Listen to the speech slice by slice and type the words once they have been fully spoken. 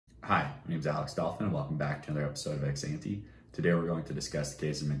Hi, my name is Alex Dolphin and welcome back to another episode of Ex Ante. Today we're going to discuss the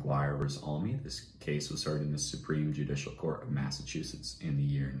case of McGuire versus Almy. This case was heard in the Supreme Judicial Court of Massachusetts in the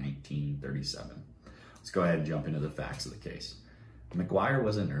year 1937. Let's go ahead and jump into the facts of the case. McGuire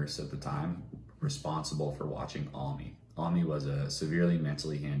was a nurse at the time responsible for watching Almy. Almy was a severely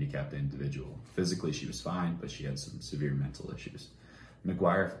mentally handicapped individual. Physically she was fine, but she had some severe mental issues.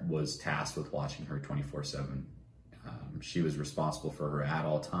 McGuire was tasked with watching her 24/7. She was responsible for her at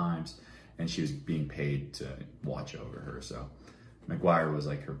all times, and she was being paid to watch over her. So McGuire was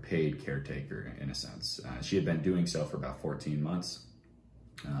like her paid caretaker in a sense. She had been doing so for about 14 months.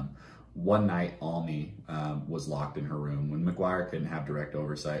 One night, Almy was locked in her room. When McGuire couldn't have direct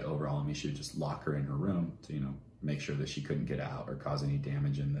oversight over Almy, she would just lock her in her room to, make sure that she couldn't get out or cause any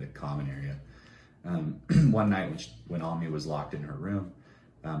damage in the common area. One night when Almy was locked in her room,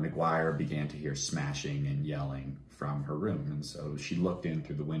 McGuire began to hear smashing and yelling from her room. And so she looked in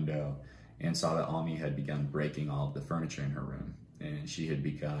through the window and saw that Almy had begun breaking all of the furniture in her room. And she had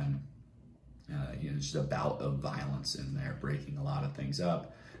begun, just a bout of violence in there, breaking a lot of things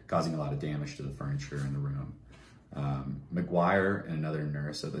up, causing a lot of damage to the furniture in the room. McGuire and another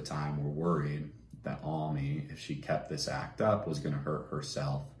nurse at the time were worried that Almy, if she kept this act up, was going to hurt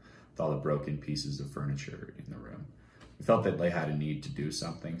herself with all the broken pieces of furniture in the room. They felt that they had a need to do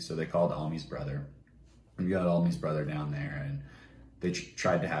something, so they called Almy's brother. We got Almy's brother down there, and they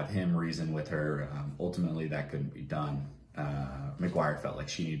tried to have him reason with her. Ultimately, that couldn't be done. McGuire felt like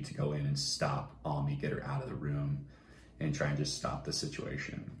she needed to go in and stop Almy, get her out of the room, and try and just stop the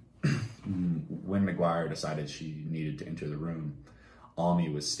situation. When McGuire decided she needed to enter the room, Almy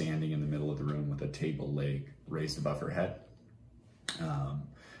was standing in the middle of the room with a table leg raised above her head.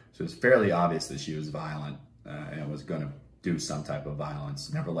 So it's fairly obvious that she was violent and was going to do some type of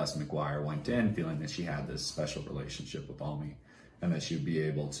violence. Nevertheless, McGuire went in feeling that she had this special relationship with Almy and that she would be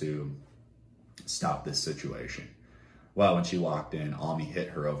able to stop this situation. Well, when she walked in, Almy hit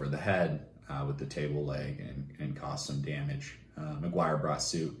her over the head with the table leg and caused some damage. McGuire brought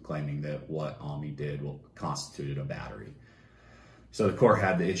suit claiming that what Almy did constituted a battery. So the court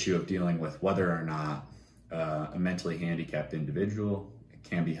had the issue of dealing with whether or not a mentally handicapped individual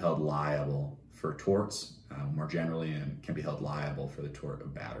can be held liable for torts more generally, and can be held liable for the tort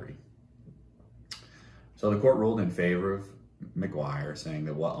of battery. So the court ruled in favor of McGuire, saying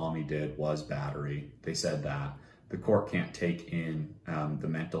that what Almy did was battery. They said that the court can't take in the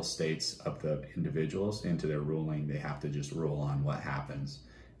mental states of the individuals into their ruling. They have to just rule on what happens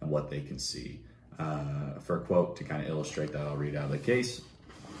and what they can see. For a quote to kind of illustrate that, I'll read out of the case.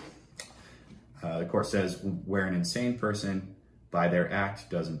 The court says, where an insane person by their act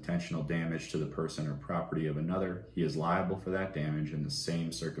does intentional damage to the person or property of another, he is liable for that damage in the same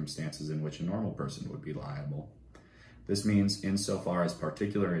circumstances in which a normal person would be liable. This means insofar as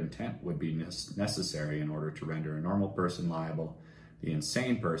particular intent would be necessary in order to render a normal person liable, the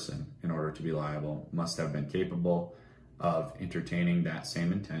insane person, in order to be liable, must have been capable of entertaining that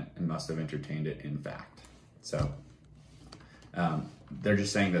same intent and must have entertained it in fact. So they're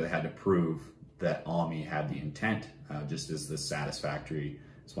just saying that they had to prove that Almy had the intent, just as the satisfactory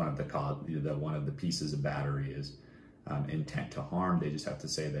is one of the pieces of battery is intent to harm. They just have to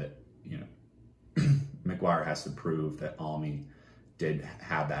say that McGuire has to prove that Almy did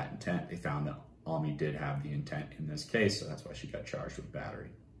have that intent. They found that Almy did have the intent in this case, so that's why she got charged with battery.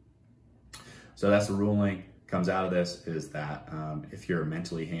 So that's the ruling. Comes out of this is that if you're a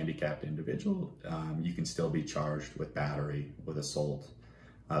mentally handicapped individual, you can still be charged with battery, with assault.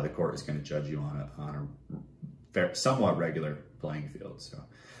 The court is going to judge you on a somewhat regular playing field. So,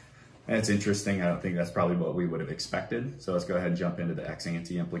 and it's interesting. I don't think that's probably what we would have expected. So let's go ahead and jump into the ex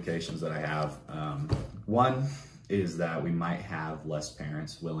ante implications that I have. One is that we might have less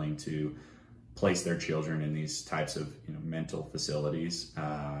parents willing to place their children in these types of mental facilities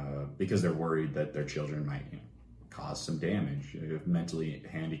because they're worried that their children might cause some damage. Mentally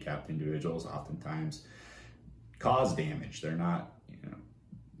handicapped individuals oftentimes cause damage. They're not,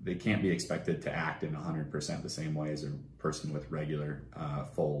 they can't be expected to act in 100% the same way as a person with regular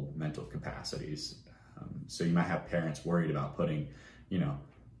full mental capacities. So you might have parents worried about putting,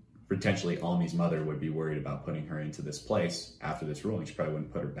 potentially Almy's mother would be worried about putting her into this place after this ruling. She probably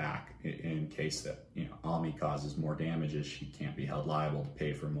wouldn't put her back in case that, Almy causes more damages. She can't be held liable to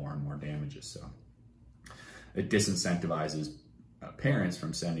pay for more and more damages. So it disincentivizes parents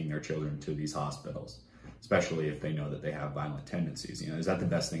from sending their children to these hospitals, especially if they know that they have violent tendencies. Is that the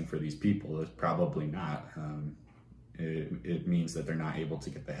best thing for these people? It's probably not. It means that they're not able to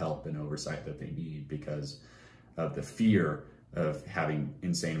get the help and oversight that they need because of the fear of having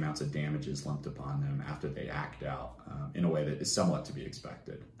insane amounts of damages lumped upon them after they act out in a way that is somewhat to be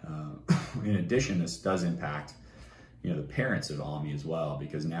expected. In addition, this does impact, the parents of Almy as well,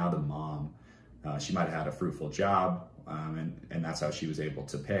 because now the mom, she might have had a fruitful job, and that's how she was able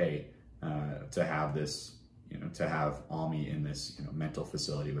to pay to have this, to have Almy in this, mental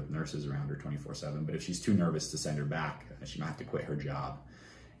facility with nurses around her 24/7. But if she's too nervous to send her back, she might have to quit her job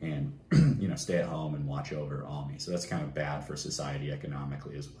and, stay at home and watch over Almy. So that's kind of bad for society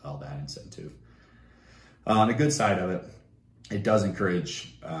economically as well, that incentive. On the good side of it, it does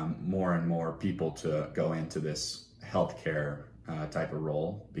encourage more and more people to go into this healthcare type of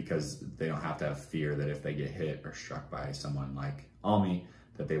role, because they don't have to have fear that if they get hit or struck by someone like Almy,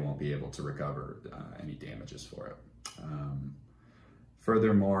 that they won't be able to recover any damages for it.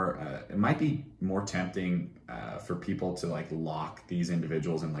 Furthermore, it might be more tempting for people to lock these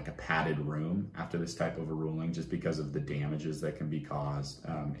individuals in a padded room after this type of a ruling, just because of the damages that can be caused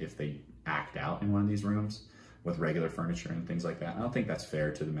if they act out in one of these rooms with regular furniture and things like that. I don't think that's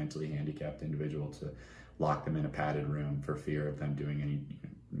fair to the mentally handicapped individual to lock them in a padded room for fear of them doing any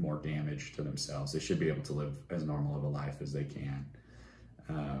more damage to themselves. They should be able to live as normal of a life as they can.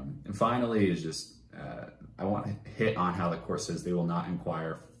 And finally is just, I want to hit on how the court says they will not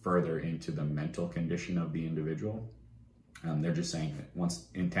inquire further into the mental condition of the individual. They're just saying that once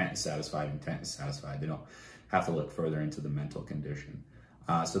intent is satisfied. They don't have to look further into the mental condition.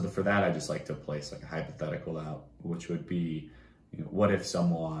 For that, I just like to place a hypothetical out, which would be, what if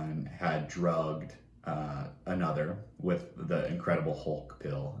someone had drugged another with the Incredible Hulk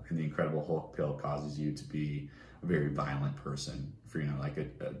pill, and the Incredible Hulk pill causes you to be a very violent person for,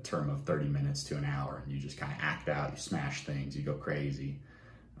 a term of 30 minutes to an hour, and you just kind of act out, you smash things, you go crazy.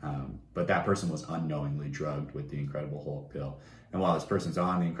 But that person was unknowingly drugged with the Incredible Hulk pill. And while this person's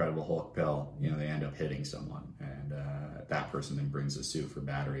on the Incredible Hulk pill, they end up hitting someone, and that person then brings a suit for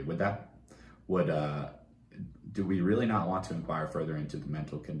battery. Do we really not want to inquire further into the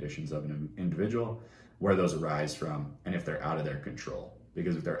mental conditions of an individual, where those arise from, and if they're out of their control?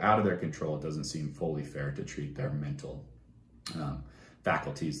 Because if they're out of their control, it doesn't seem fully fair to treat their mental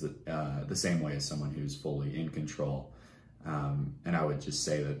faculties the same way as someone who's fully in control. And I would just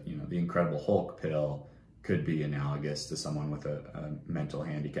say that, the Incredible Hulk pill could be analogous to someone with a mental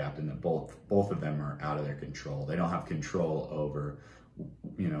handicap, and that both of them are out of their control. They don't have control over,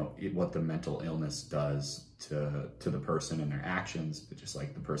 what the mental illness does to the person and their actions, but just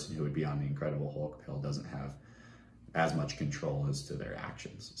like the person who would be on the Incredible Hulk pill doesn't have as much control as to their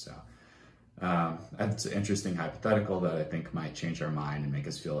actions. So that's an interesting hypothetical that I think might change our mind and make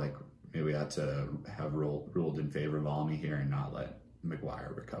us feel like maybe we ought to have ruled in favor of Almy here and not let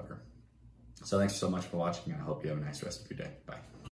McGuire recover. So thanks so much for watching, and I hope you have a nice rest of your day. Bye.